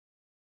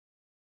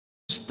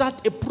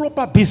start a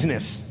proper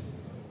business.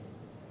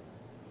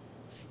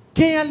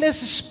 Careless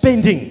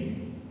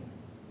spending.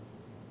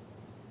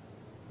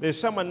 There's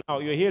someone now,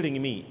 you're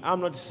hearing me.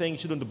 I'm not saying you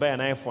shouldn't buy an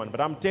iPhone,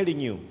 but I'm telling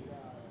you,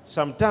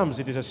 sometimes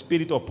it is a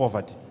spirit of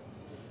poverty.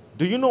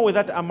 Do you know with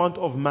that amount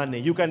of money,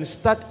 you can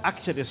start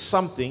actually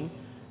something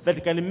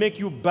that can make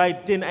you buy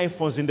 10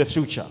 iPhones in the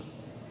future?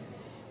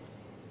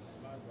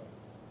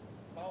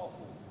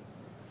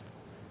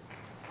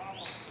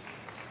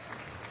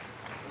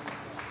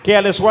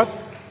 Careless what?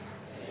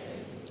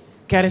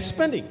 Careless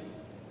spending.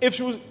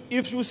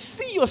 If you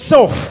see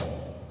yourself,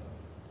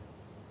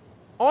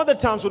 all the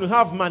times when you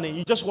have money,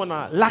 you just want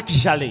to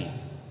luxury.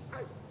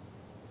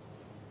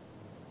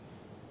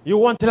 You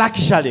want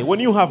luxury. When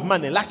you have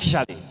money,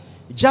 luxury.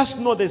 Just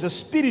know there's a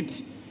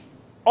spirit.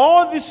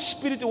 All this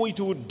spirit, what it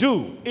will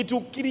do, it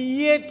will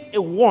create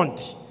a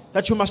want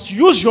that you must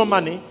use your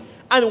money,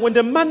 and when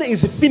the money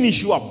is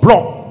finished, you are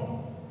broke.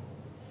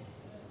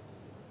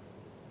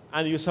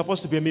 And you're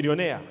supposed to be a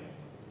millionaire.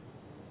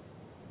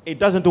 It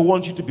doesn't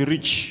want you to be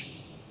rich.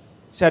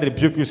 Say, I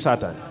rebuke you,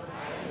 Satan.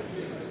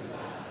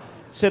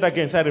 Say it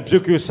again. Say, I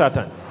rebuke you,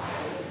 Satan.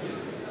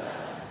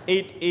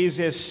 It is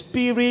a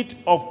spirit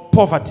of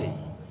poverty.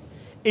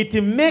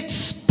 It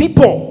makes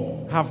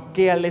people have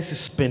careless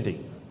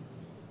spending.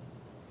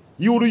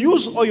 You will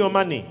use all your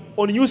money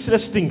on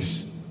useless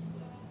things.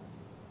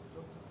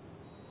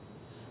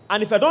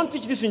 And if I don't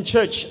teach this in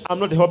church, I'm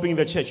not helping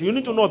the church. You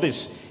need to know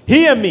this.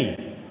 Hear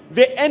me.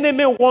 The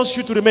enemy wants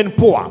you to remain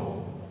poor.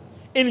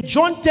 In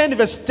John 10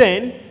 verse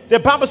 10, the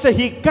Bible says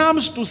he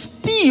comes to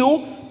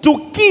steal,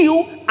 to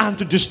kill, and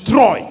to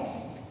destroy.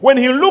 When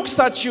he looks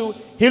at you,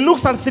 he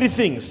looks at three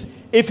things.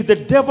 If the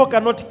devil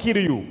cannot kill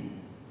you,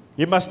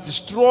 he must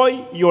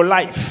destroy your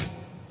life.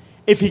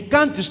 If he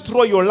can't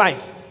destroy your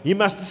life, he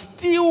must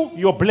steal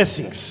your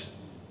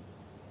blessings.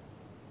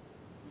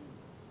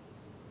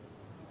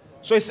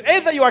 So it's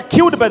either you are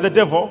killed by the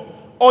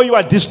devil, or you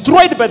are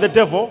destroyed by the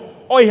devil,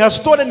 or he has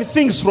stolen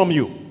things from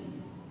you.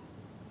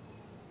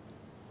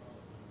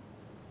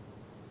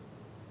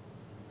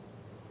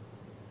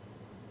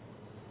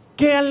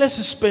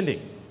 Careless spending.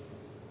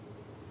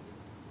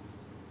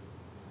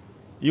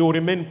 You will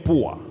remain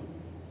poor.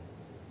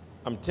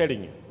 I'm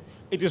telling you.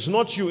 It is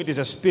not you, it is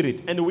a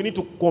spirit. And we need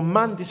to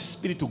command this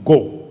spirit to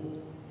go.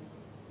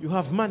 You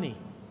have money.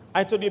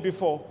 I told you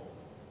before,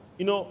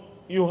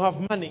 you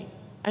have money,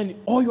 and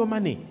all your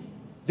money,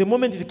 the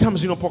moment it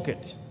comes in your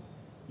pocket,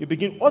 you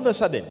begin, all of a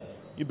sudden,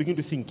 you begin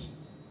to think,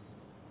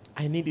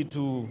 I needed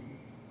to,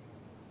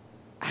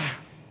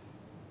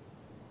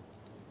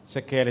 it's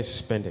a careless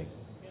spending.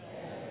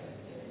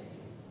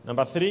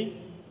 Number 3,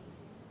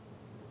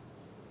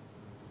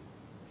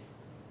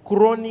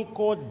 chronic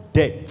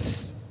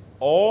debts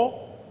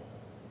or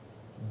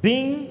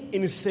being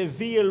in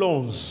severe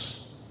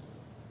loans,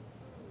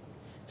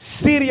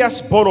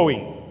 serious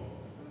borrowing.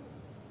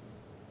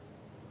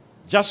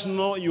 Just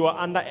know you are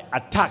under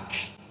attack.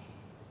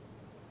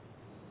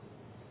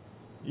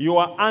 You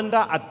are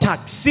under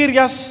attack.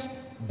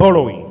 Serious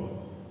borrowing.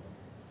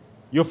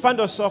 You find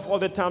yourself all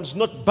the times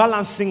not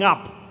balancing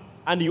up,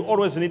 and you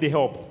always need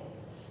help.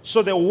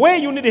 So the way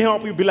you need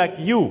help, you'll be like,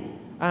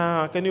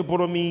 can you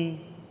borrow me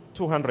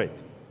 200?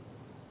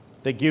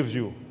 They give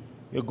you.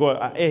 You go,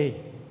 hey,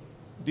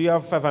 do you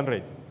have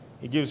 500?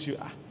 He gives you,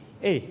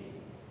 hey,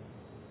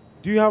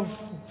 do you have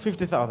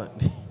 50,000?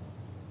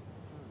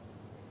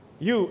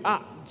 Do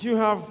you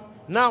have,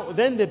 now,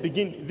 then they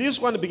begin,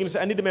 this one begins to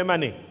say, I need my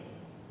money.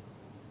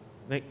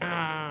 Like,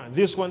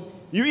 this one,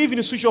 you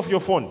even switch off your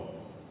phone.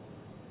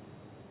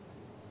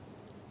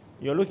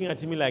 You're looking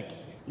at me like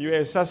you're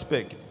a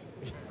suspect.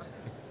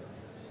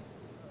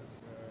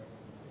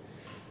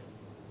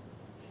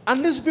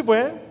 And these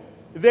people,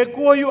 they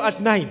call you at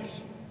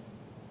night.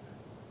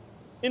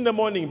 In the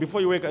morning,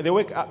 before you wake up,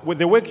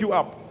 they wake you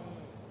up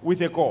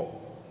with a call.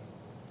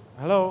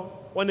 Hello,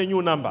 want a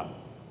new number?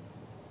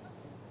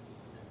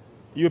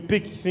 You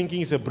pick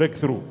thinking it's a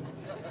breakthrough.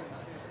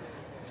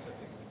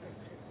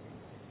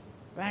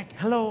 Like,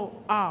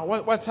 hello,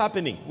 what's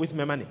happening with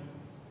my money?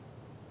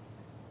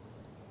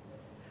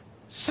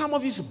 Some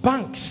of these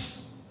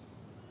banks,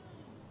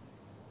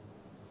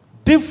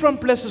 different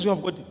places, you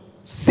have got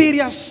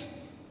serious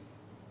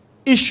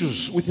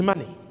issues with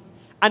money.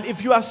 And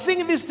if you are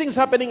seeing these things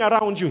happening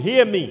around you,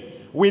 hear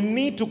me. We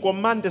need to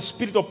command the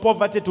spirit of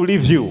poverty to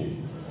leave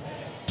you.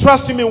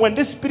 Trust me, when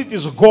this spirit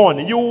is gone,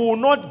 you will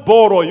not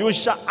borrow. You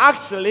shall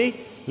actually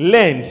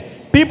lend.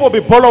 People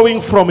will be borrowing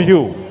from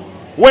you.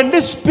 When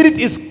this spirit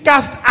is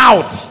cast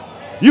out,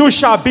 you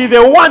shall be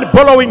the one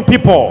borrowing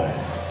people.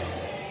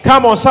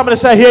 Come on, somebody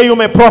say, hear you,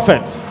 my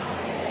prophet.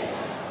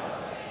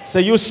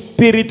 Say, you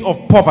spirit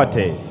of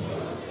poverty,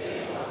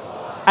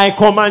 I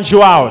command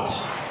you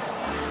out.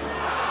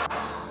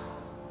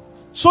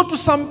 So to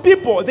some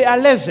people, they are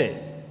lazy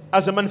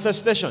as a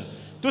manifestation.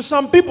 To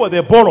some people,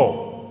 they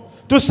borrow.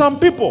 To some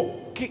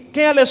people,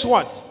 careless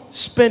what?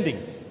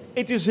 Spending.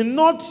 It is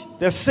not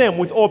the same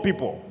with all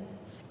people.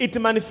 It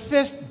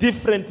manifests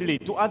differently.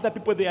 To other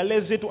people, they are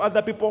lazy. To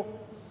other people,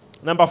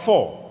 number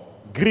 4,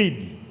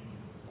 greed.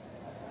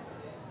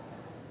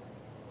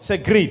 Say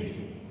greed.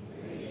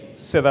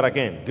 Say that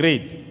again.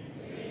 Greed.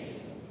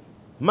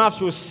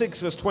 Matthew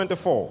 6 verse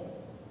 24.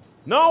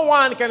 No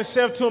one can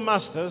serve two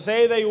masters.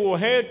 Either you will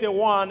hate the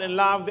one and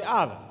love the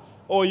other,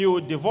 or you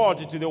will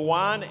devote to the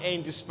one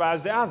and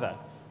despise the other.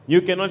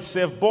 You cannot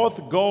serve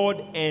both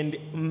God and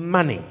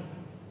money.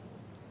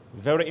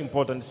 Very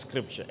important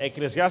scripture.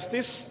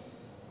 Ecclesiastes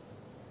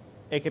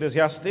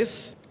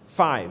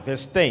 5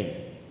 verse 10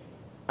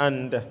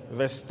 and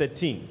verse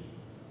 13.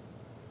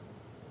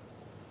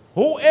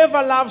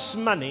 Whoever loves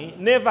money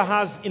never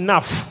has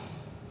enough.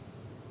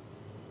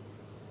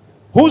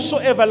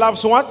 Whosoever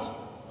loves what?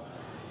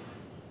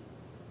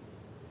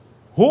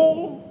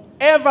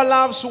 Whoever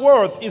loves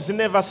wealth is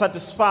never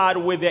satisfied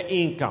with their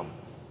income.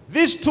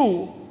 This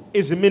too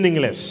is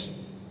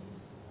meaningless.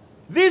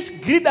 This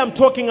greed I'm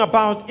talking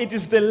about, it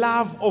is the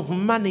love of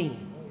money.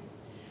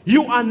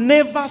 You are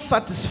never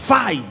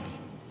satisfied.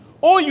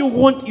 All you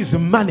want is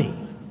money.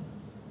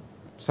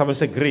 Somebody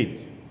say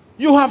greed.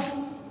 You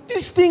have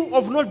this thing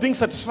of not being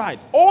satisfied.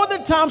 All the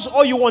times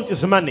all you want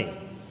is money.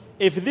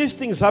 If this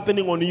thing is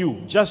happening on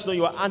you, just know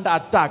you are under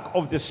attack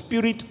of the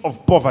spirit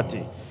of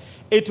poverty.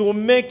 It will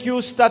make you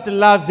start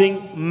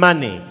loving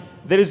money.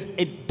 There is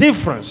a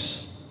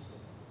difference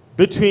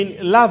between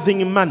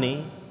loving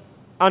money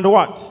and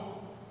what?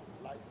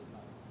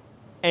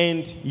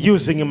 And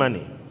using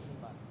money.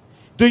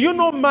 Do you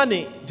know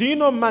money? Do you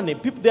know money?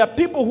 There are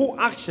people who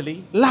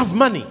actually love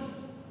money.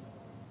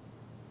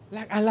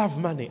 Like, I love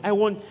money.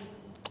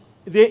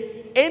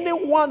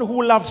 Anyone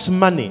who loves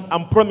money,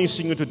 I'm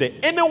promising you today,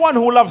 anyone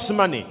who loves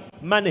money,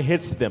 money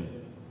hates them.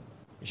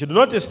 You should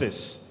notice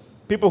this.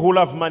 People who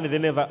love money, they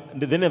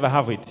never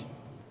have it.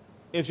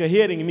 If you're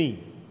hearing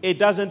me, it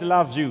doesn't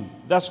love you.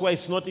 That's why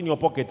it's not in your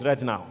pocket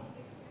right now.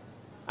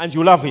 And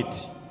you love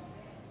it.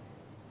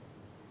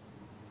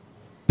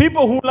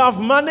 People who love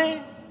money,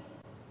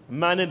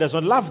 money does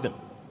not love them.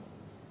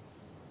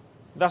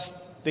 That's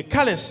the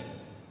currency.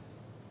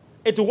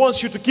 It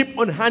wants you to keep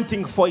on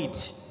hunting for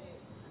it.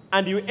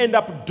 And you end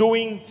up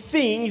doing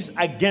things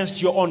against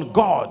your own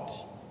God.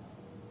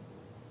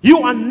 You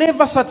are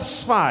never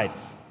satisfied.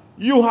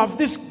 You have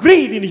this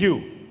greed in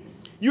you.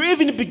 You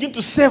even begin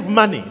to save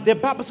money. The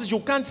Bible says you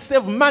can't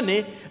save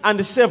money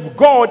and save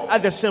God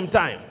at the same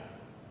time.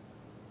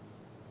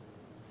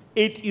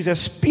 It is a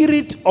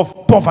spirit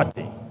of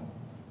poverty.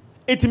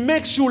 It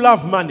makes you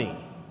love money.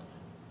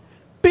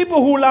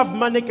 People who love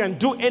money can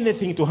do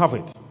anything to have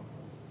it.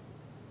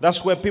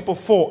 That's where people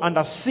fall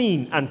under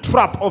sin and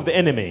trap of the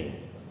enemy.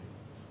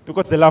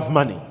 Because they love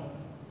money.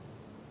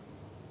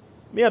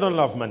 Me, I don't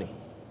love money.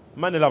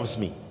 Money loves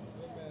me.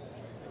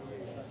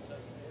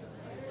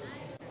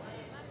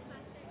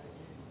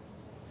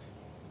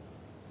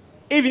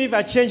 Even if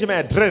I change my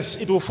address,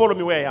 it will follow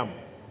me where I am.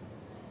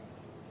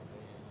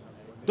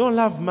 Don't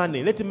love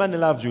money. Let money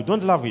love you.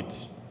 Don't love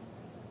it.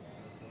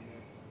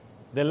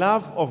 The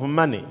love of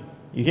money.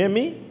 You hear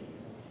me?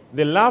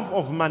 The love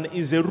of money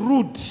is the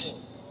root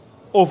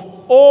of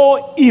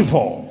all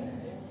evil.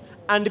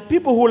 And the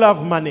people who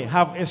love money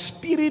have a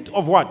spirit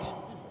of what?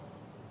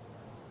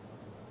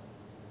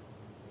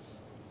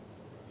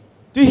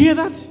 Do you hear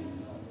that?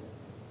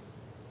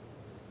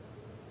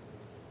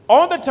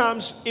 All the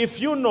times,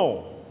 if you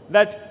know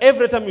that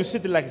every time you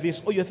sit like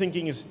this, all you're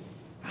thinking is,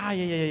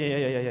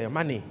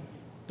 money.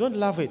 Don't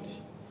love it.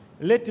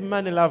 Let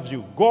money love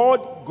you.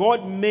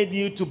 God made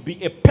you to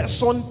be a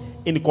person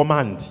in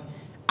command.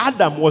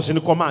 Adam was in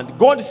command.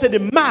 God said, a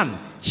man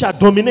shall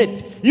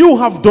dominate. You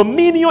have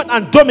dominion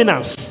and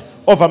dominance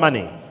over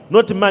money.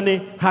 Not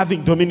money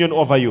having dominion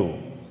over you.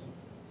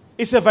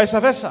 It's a vice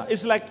versa.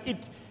 It's like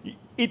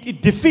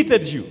it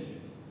defeated you.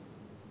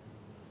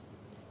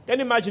 Can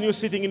you imagine you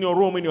sitting in your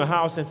room, in your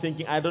house, and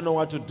thinking, I don't know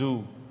what to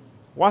do.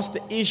 What's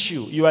the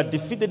issue? You are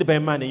defeated by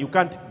money. You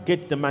can't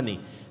get the money.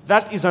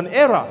 That is an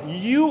error.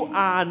 You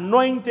are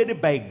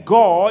anointed by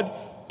God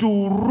to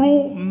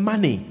rule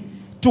money,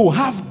 to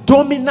have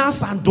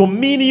dominance and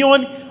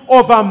dominion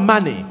over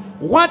money.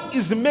 What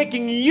is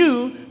making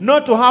you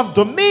not to have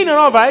dominion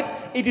over it?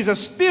 It is a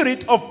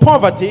spirit of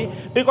poverty,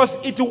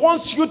 because it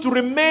wants you to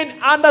remain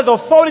under the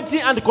authority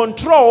and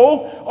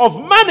control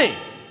of money.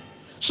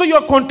 So you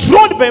are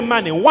controlled by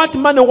money. What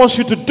money wants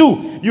you to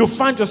do, you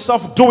find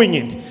yourself doing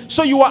it.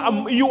 So you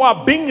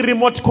are being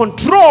remote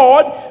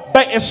controlled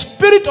by a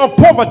spirit of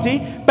poverty,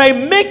 by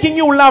making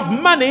you love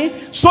money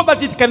so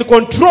that it can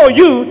control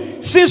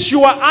you, since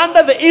you are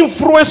under the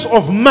influence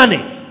of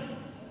money.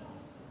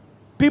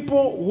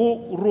 People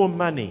who rule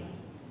money,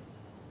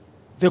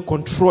 they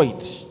control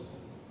it.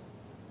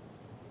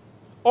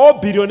 All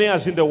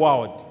billionaires in the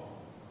world,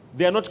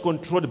 they are not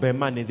controlled by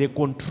money. They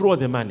control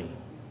the money.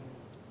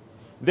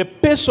 The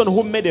person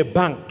who made a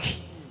bank,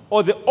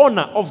 or the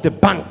owner of the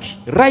bank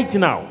right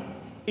now,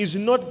 is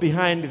not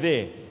behind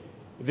the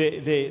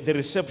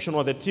reception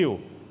or the till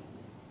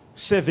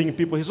serving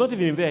people. He's not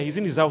even there. He's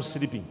in his house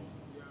sleeping.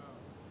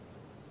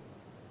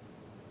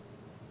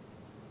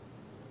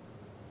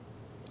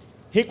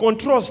 He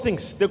controls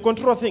things. They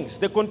control things.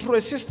 They control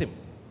a system.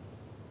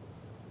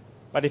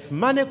 But if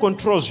money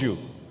controls you,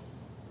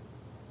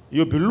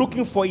 you'll be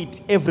looking for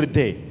it every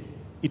day.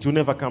 it will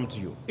never come to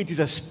you. It is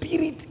a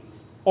spirit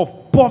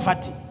of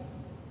poverty.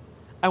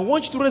 I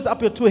want you to raise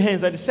up your two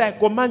hands and say, I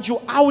command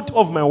you out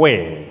of my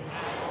way.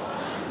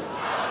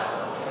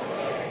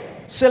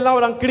 Say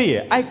loud and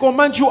clear, I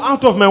command you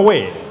out of my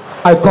way.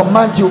 I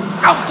command you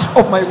out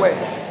of my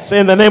way. Say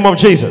in the name of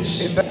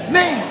Jesus. In the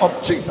name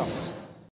of Jesus.